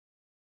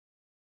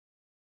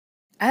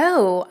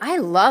Oh, I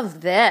love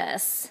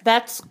this.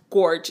 That's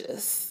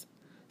gorgeous.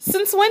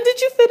 Since when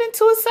did you fit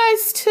into a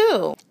size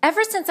 2?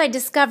 Ever since I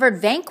discovered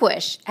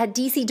Vanquish at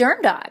DC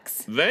Derm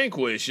Docs.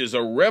 Vanquish is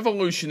a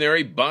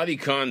revolutionary body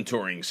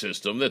contouring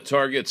system that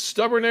targets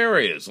stubborn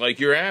areas like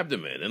your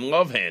abdomen and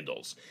love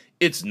handles.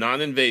 It's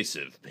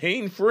non-invasive,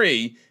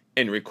 pain-free,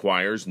 and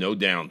requires no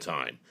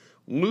downtime.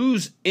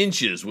 Lose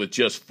inches with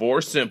just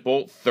 4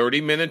 simple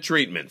 30-minute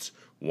treatments,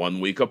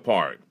 1 week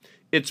apart.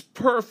 It's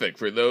perfect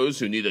for those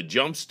who need a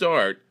jump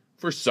start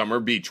for summer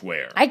beach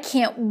wear. I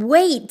can't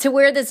wait to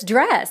wear this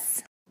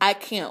dress. I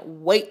can't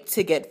wait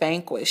to get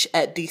Vanquish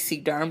at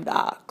DC Derm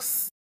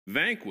Docs.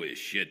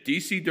 Vanquish at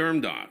DC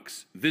Derm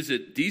Docs.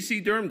 Visit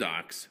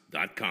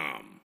dcdermdocs.com.